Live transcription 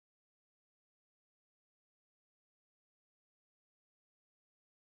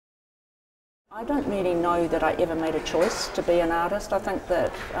I don't really know that I ever made a choice to be an artist. I think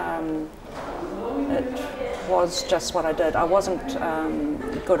that it was just what I did. I wasn't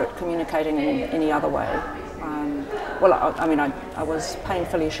good at communicating in any other way. I was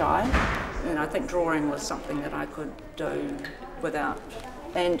painfully shy. I think drawing was something that I could do without,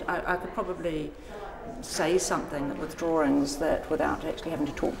 and I could probably say something with drawings that without actually having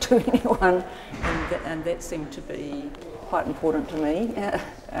to talk to anyone, and that seemed to be quite important to me.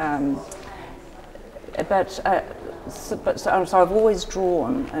 So I've always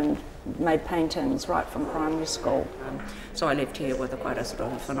drawn and made paintings right from primary school. So I left here with quite a sort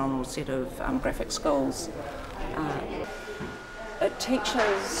of phenomenal set of graphic skills. It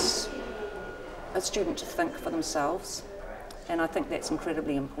teaches a student to think for themselves, and I think that's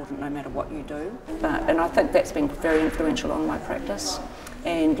incredibly important no matter what you do. And I think that's been very influential on my practice.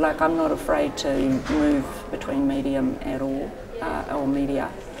 And I'm not afraid to move between medium at all, or media,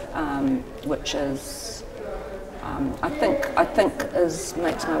 which is I think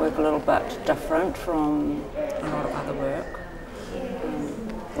makes my work a little bit different from a lot of other work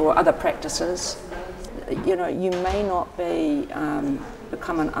or other practices. You may not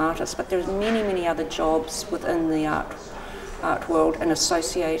become an artist, but there's many other jobs within the art world and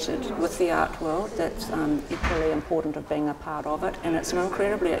associated with the art world that's equally important of being a part of it, and it's an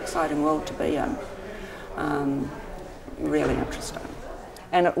incredibly exciting world to be in. Really interesting,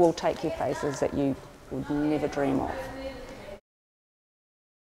 and it will take you places that you would never dream of.